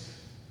 6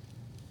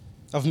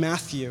 of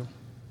Matthew,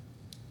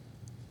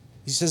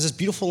 he says this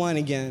beautiful line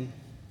again.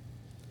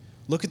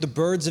 "Look at the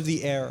birds of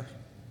the air.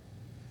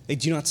 They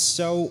do not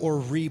sow or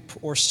reap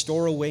or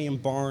store away in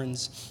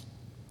barns,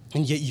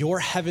 and yet your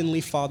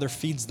heavenly Father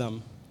feeds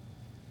them.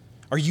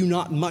 Are you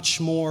not much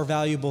more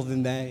valuable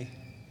than they?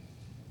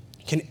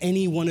 Can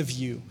any one of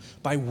you,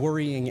 by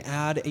worrying,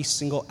 add a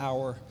single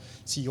hour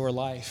to your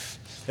life?"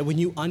 That when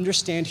you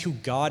understand who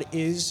God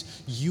is,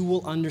 you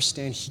will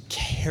understand he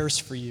cares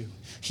for you.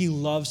 He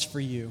loves for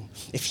you.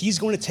 If he's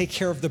going to take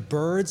care of the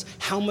birds,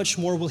 how much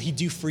more will he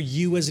do for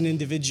you as an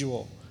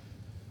individual?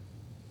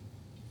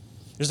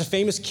 There's a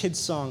famous kids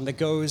song that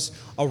goes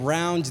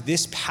around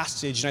this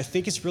passage, and I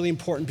think it's really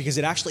important because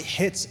it actually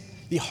hits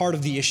the heart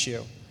of the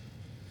issue.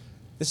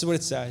 This is what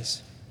it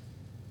says.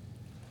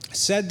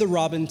 "Said the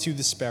robin to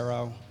the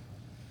sparrow,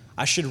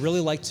 I should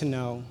really like to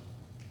know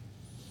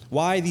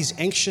why these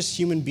anxious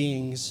human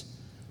beings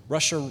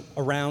rush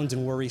around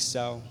and worry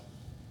so.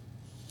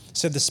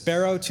 Said the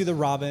sparrow to the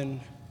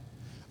robin,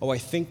 oh, I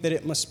think that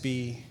it must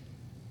be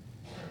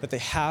that they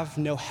have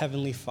no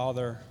heavenly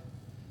Father,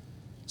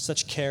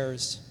 such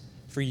cares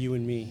for you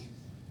and me."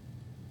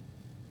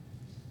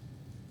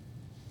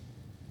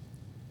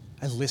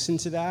 I listened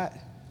to that,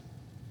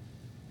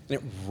 and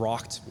it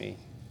rocked me.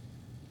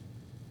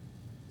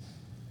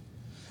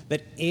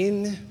 That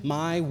in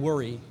my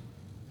worry,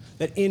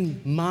 that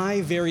in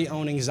my very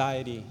own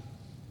anxiety,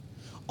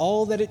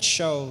 all that it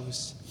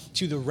shows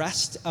to the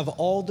rest of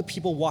all the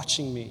people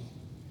watching me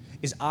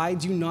is I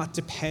do not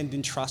depend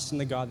and trust in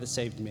the God that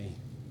saved me.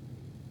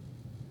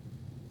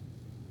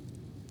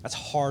 That's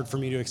hard for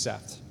me to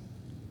accept.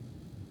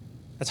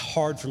 That's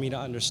hard for me to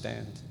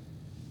understand.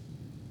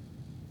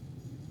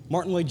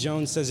 Martin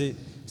Lloyd-Jones says it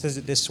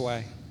this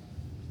way.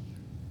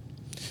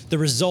 The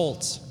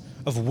result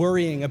of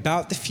worrying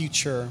about the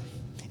future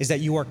is that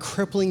you are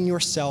crippling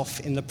yourself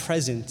in the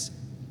present.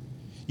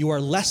 You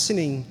are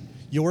lessening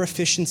your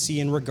efficiency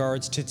in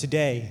regards to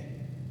today.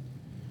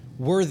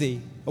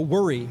 Worry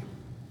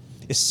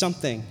is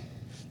something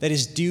that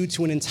is due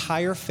to an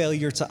entire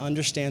failure to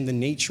understand the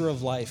nature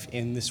of life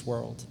in this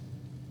world.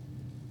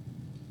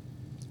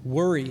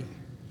 Worry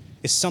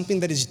is something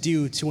that is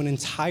due to an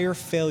entire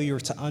failure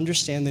to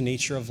understand the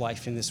nature of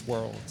life in this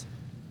world.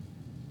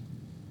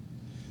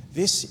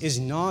 This is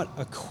not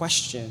a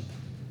question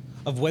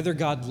of whether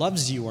God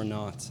loves you or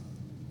not.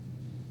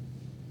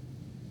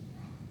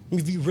 Let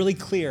me be really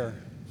clear.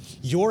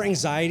 Your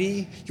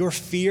anxiety, your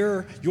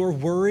fear, your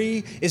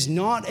worry is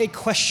not a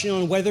question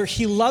on whether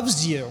he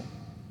loves you.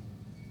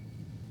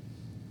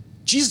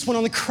 Jesus went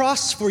on the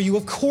cross for you.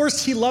 Of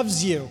course he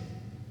loves you.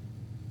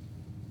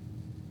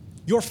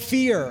 Your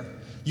fear,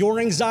 your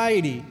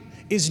anxiety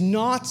is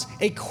not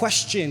a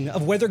question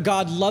of whether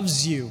God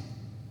loves you.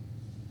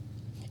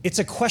 It's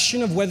a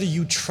question of whether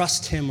you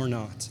trust him or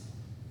not.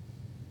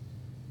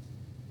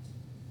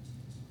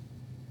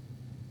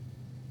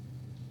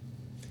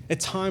 At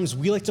times,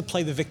 we like to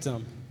play the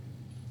victim.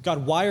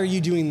 God, why are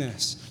you doing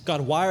this?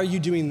 God, why are you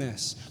doing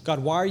this? God,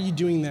 why are you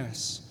doing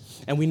this?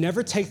 And we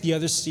never take the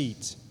other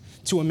seat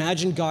to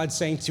imagine God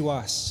saying to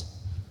us,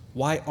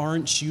 why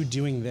aren't you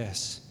doing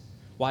this?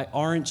 Why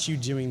aren't you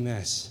doing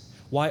this?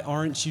 Why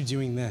aren't you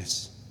doing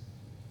this?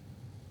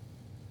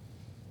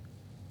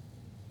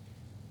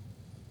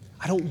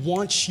 I don't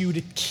want you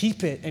to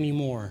keep it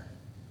anymore.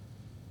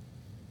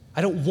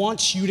 I don't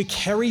want you to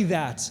carry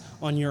that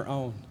on your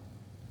own.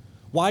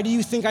 Why do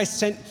you think I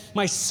sent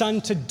my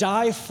son to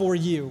die for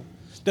you?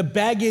 The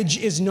baggage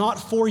is not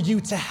for you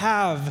to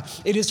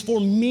have. It is for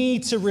me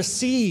to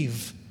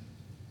receive.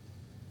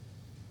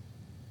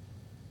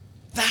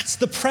 That's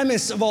the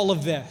premise of all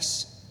of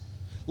this.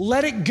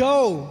 Let it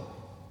go.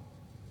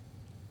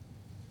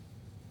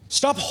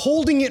 Stop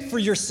holding it for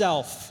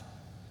yourself.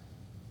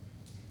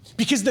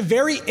 Because the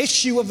very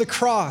issue of the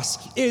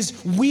cross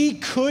is we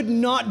could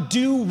not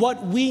do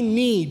what we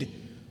need.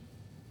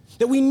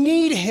 That we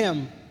need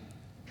him.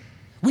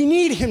 We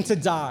need him to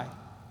die.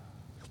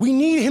 We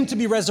need him to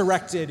be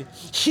resurrected.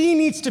 He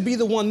needs to be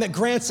the one that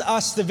grants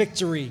us the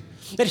victory.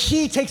 That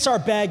he takes our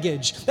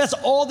baggage. That's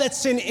all that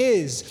sin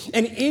is.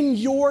 And in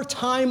your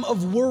time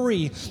of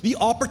worry, the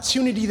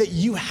opportunity that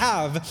you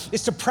have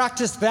is to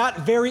practice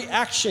that very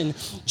action.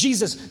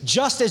 Jesus,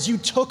 just as you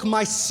took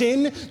my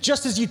sin,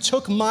 just as you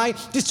took my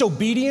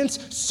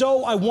disobedience,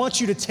 so I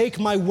want you to take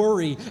my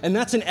worry. And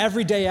that's an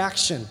everyday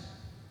action.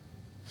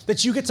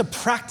 That you get to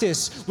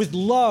practice with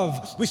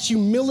love, with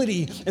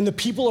humility, and the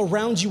people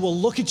around you will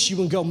look at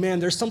you and go, man,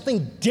 there's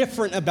something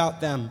different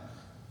about them.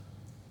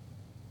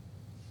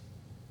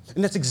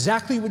 And that's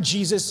exactly what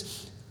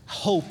Jesus'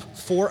 hope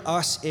for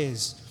us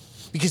is.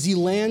 Because he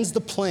lands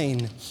the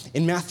plane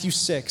in Matthew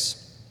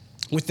 6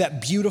 with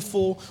that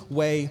beautiful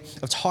way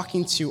of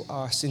talking to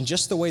us in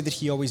just the way that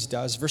he always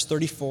does. Verse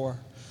 34,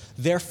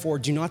 therefore,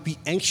 do not be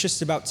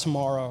anxious about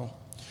tomorrow,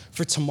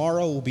 for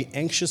tomorrow will be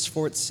anxious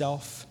for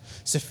itself.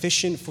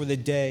 Sufficient for the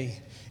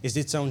day is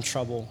its own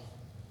trouble.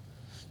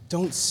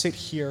 Don't sit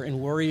here and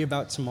worry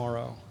about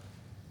tomorrow.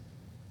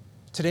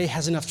 Today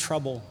has enough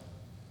trouble.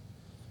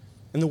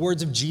 In the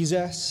words of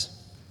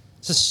Jesus,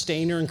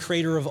 sustainer and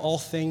creator of all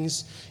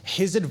things,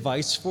 his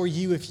advice for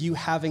you if you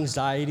have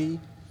anxiety,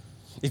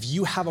 if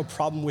you have a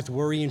problem with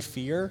worry and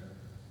fear,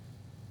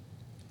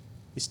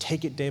 is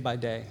take it day by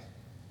day.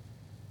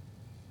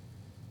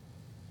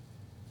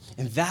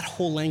 And that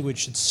whole language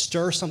should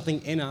stir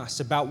something in us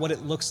about what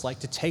it looks like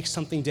to take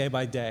something day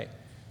by day.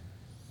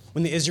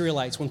 When the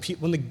Israelites, when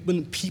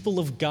the people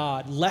of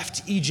God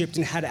left Egypt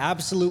and had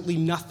absolutely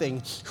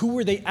nothing, who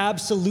were they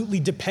absolutely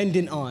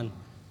dependent on?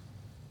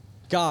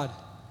 God.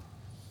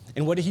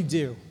 And what did he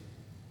do?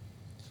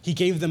 He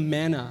gave them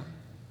manna.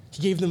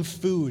 He gave them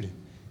food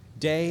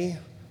day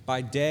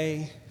by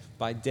day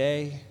by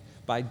day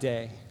by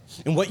day.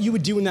 And what you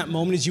would do in that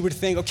moment is you would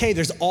think, okay,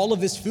 there's all of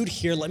this food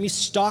here. Let me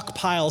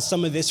stockpile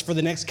some of this for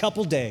the next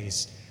couple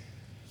days.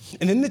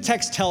 And then the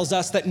text tells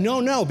us that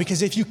no,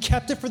 because if you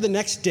kept it for the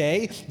next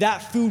day,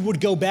 that food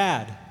would go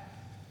bad.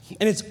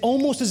 And it's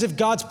almost as if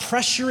God's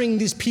pressuring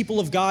these people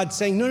of God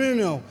saying,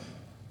 no,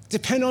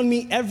 depend on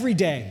me every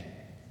day.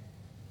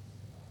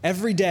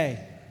 Every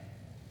day.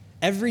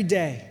 Every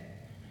day.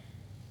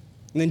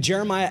 And then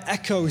Jeremiah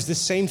echoes the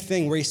same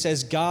thing where he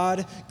says,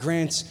 God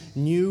grants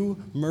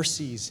new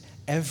mercies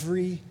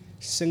every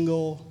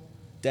single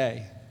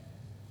day.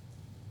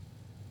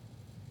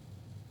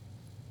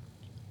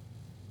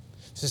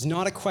 This is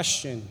not a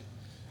question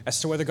as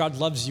to whether God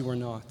loves you or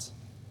not.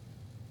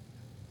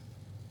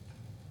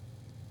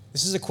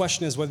 This is a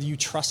question as whether you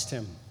trust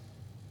him.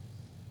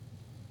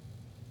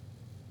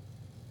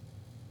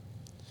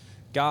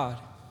 God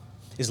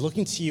is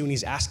looking to you and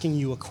he's asking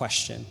you a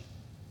question.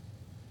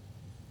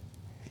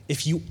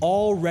 If you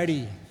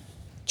already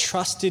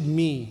trusted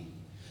me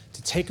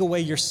to take away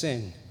your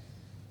sin,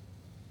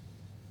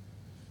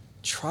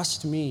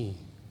 trust me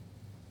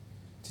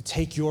to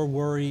take your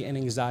worry and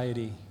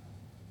anxiety.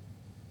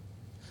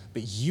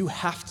 But you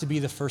have to be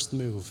the first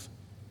move.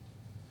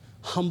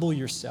 Humble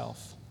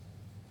yourself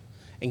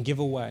and give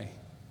away.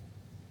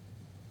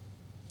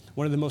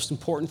 One of the most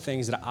important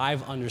things that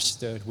I've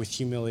understood with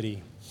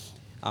humility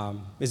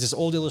is this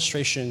old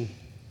illustration.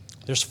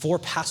 There's 4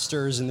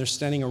 pastors and they're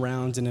standing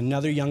around and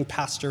another young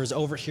pastor is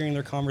overhearing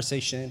their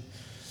conversation.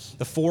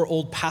 The 4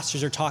 old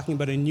pastors are talking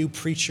about a new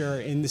preacher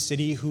in the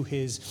city who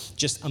is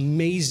just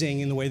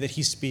amazing in the way that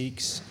he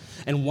speaks.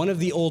 And one of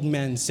the old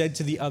men said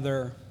to the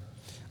other,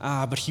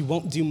 but he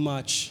won't do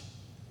much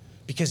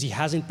because he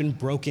hasn't been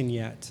broken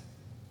yet.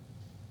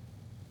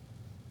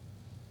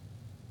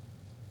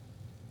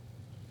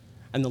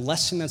 And the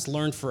lesson that's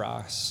learned for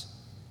us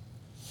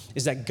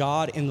is that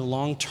God in the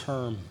long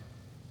term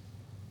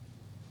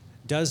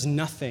does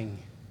nothing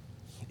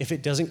if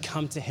it doesn't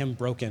come to him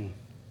broken.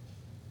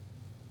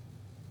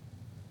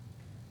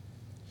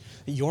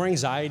 That your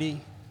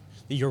anxiety,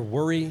 that your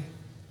worry,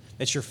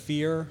 that your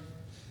fear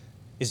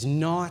is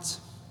not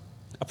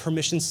a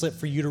permission slip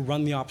for you to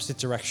run the opposite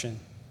direction,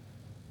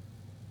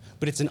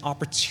 but it's an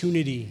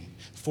opportunity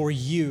for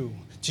you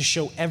to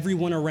show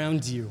everyone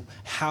around you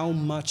how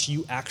much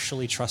you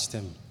actually trust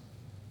him.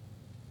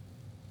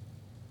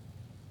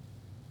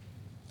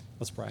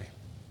 Let's pray.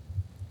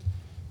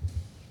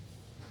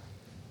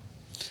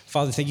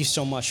 Father, thank you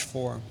so much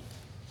for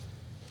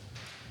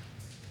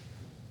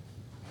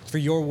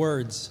your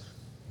words.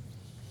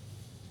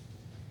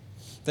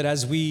 That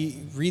as we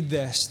read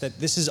this, that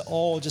this is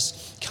all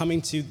just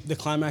coming to the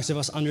climax of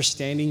us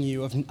understanding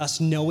you, of us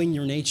knowing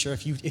your nature.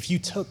 If you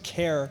took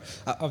care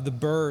of the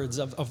birds,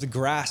 of the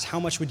grass, how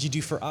much would you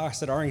do for us?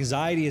 That our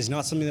anxiety is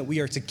not something that we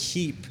are to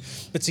keep,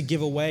 but to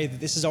give away. That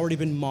this has already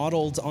been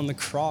modeled on the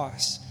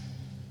cross.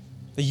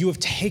 That you have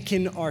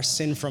taken our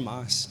sin from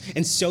us.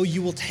 And so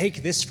you will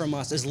take this from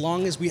us as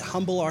long as we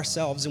humble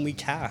ourselves and we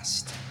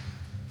cast.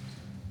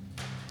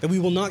 That we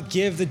will not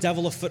give the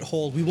devil a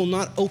foothold. We will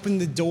not open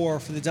the door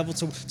for the devil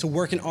to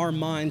work in our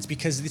minds,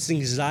 because this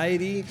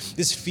anxiety,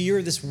 this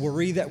fear, this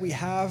worry that we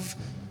have,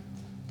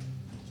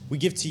 we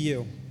give to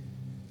you.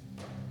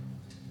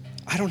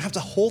 I don't have to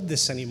hold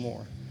this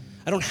anymore.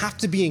 I don't have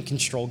to be in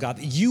control, God.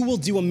 You will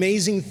do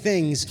amazing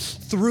things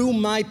through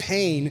my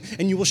pain,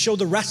 and you will show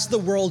the rest of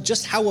the world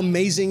just how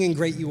amazing and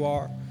great you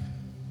are.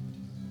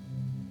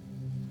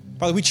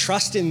 Father, we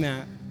trust in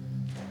that.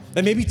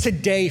 That maybe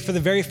today, for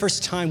the very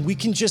first time, we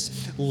can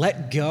just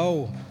let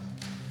go.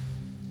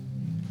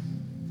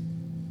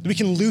 We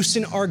can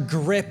loosen our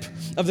grip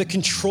of the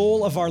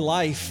control of our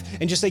life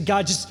and just say,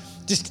 God,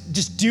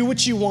 just do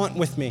what you want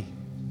with me.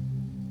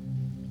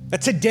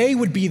 That today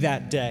would be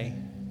that day.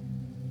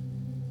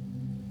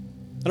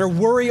 That our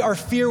worry, our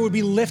fear would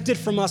be lifted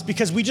from us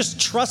because we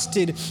just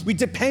trusted, we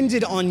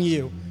depended on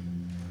you.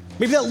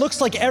 Maybe that looks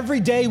like every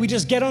day we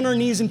just get on our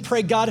knees and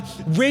pray, God,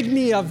 rid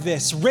me of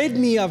this,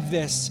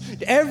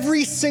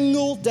 every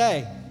single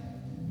day.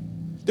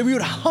 That we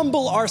would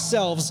humble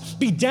ourselves,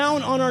 be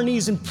down on our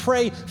knees and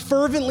pray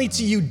fervently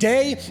to you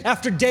day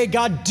after day,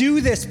 God, do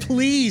this,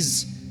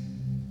 please.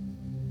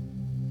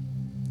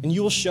 And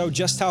you will show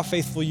just how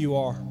faithful you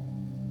are.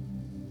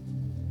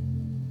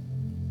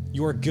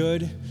 You are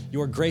good,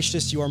 you are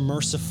gracious, you are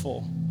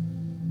merciful,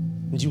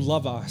 and you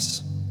love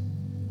us.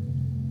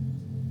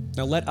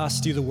 Now let us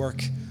do the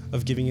work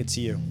of giving it to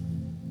you.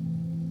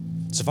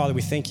 So Father,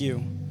 we thank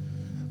you.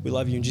 We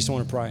love you, and just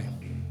want to pray.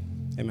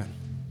 Amen.